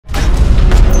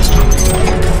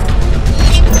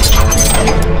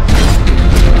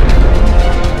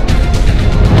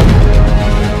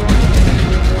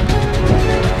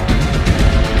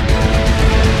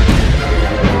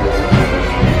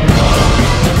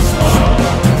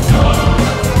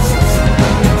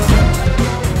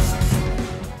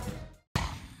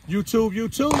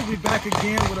YouTube, we back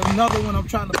again with another one. I'm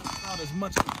trying to put out as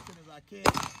much content as I can.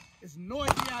 It's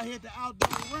noisy out here at the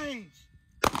outdoor range.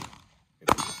 If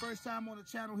it's the first time on the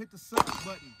channel, hit the sub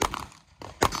button.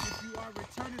 If you are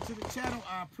returning to the channel,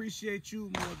 I appreciate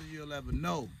you more than you'll ever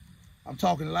know. I'm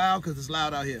talking loud because it's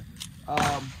loud out here.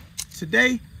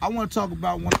 Today, I want to talk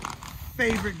about one of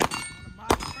my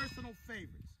personal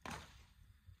favorites.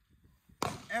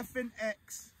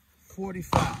 F&X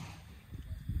 45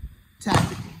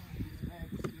 Tactical.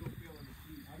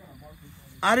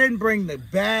 I didn't bring the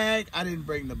bag. I didn't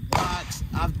bring the box.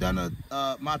 I've done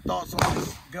my thoughts on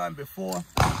this gun before.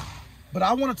 But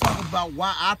I want to talk about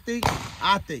why I think,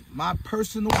 my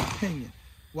personal opinion,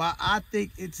 why I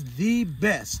think it's the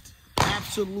best,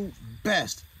 absolute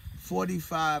best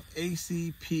 45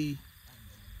 ACP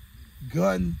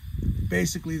gun,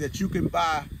 basically, that you can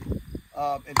buy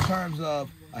in terms of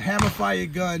a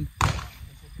hammerfire gun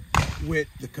with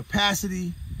the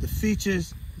capacity, the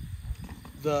features,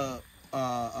 the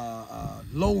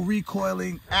low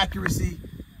recoiling accuracy.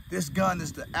 This gun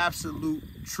is the absolute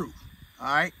truth. All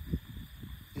right,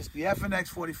 it's the F&X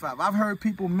 45. I've heard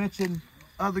people mention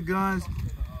other guns,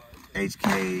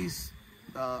 HKs,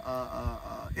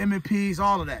 M&Ps,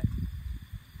 all of that.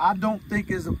 I don't think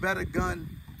there's a better gun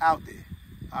out there.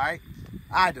 All right,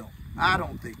 I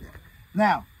don't think that.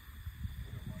 Now,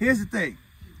 here's the thing.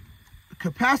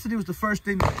 Capacity was the first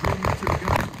thing that drew me to the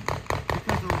gun,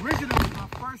 because originally my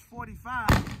first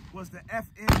 45 was the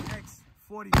F&X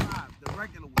 45, the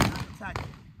regular one, not the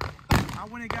tactical. I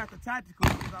went and got the tactical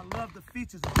because I love the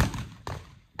features of it.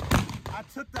 I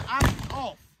took the optics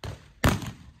off.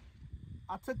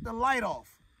 I took the light off.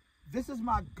 This is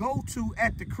my go-to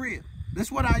at the crib. This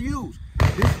is what I use.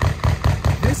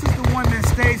 This is the one that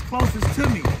stays closest to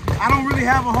me. I don't really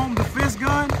have a home defense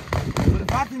gun, but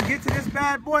if I can get to this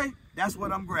bad boy, that's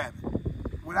what I'm grabbing,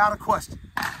 without a question.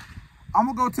 I'm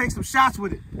gonna go take some shots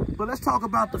with it, but let's talk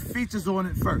about the features on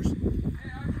it first.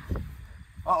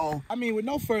 I mean, with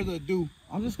no further ado,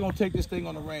 I'm just gonna take this thing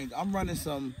on the range. I'm running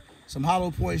some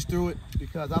hollow points through it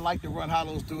because I like to run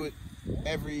hollows through it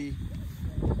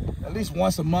at least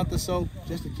once a month or so,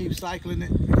 just to keep cycling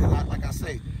it. Because like I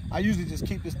say, I usually just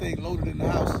keep this thing loaded in the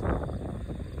house,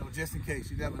 just in case.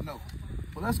 You never know.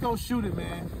 But let's go shoot it,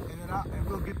 man, and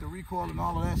we'll get the recoil and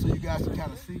all of that so you guys can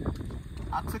kind of see.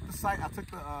 I took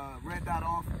the red dot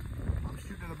off. I'm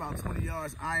shooting at about 20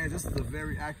 yards iron. This is a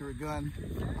very accurate gun.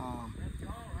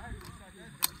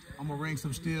 I'm gonna ring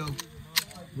some steel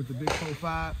with the big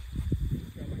 45.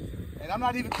 And I'm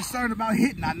not even concerned about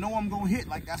hitting. I know I'm gonna hit.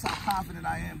 Like, that's how confident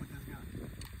I am with this gun.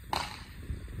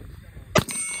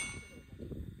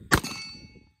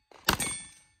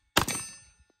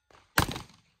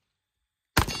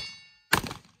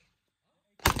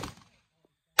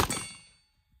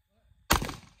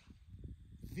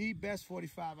 The best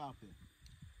 45 out there.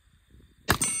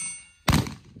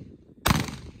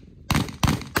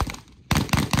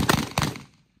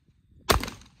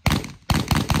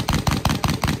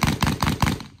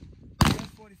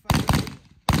 Best 45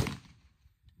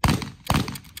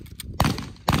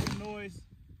 noise.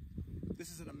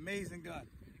 This is an amazing gun.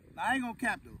 Now, I ain't gonna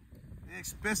cap though. They're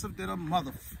expensive than a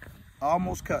mother. I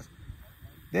almost cussed.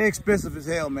 They're expensive as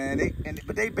hell, man.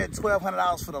 But they bet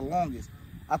 $1,200 for the longest.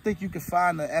 I think you can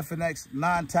find the F&X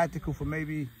non-tactical for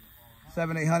maybe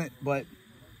 $700, $800, but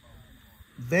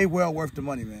they well worth the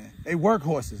money, man. They work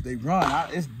horses. They run.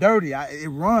 It's dirty. It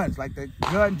runs. Like, the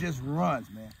gun just runs,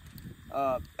 man.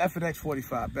 F&X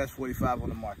 45, best 45 on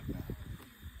the market, man.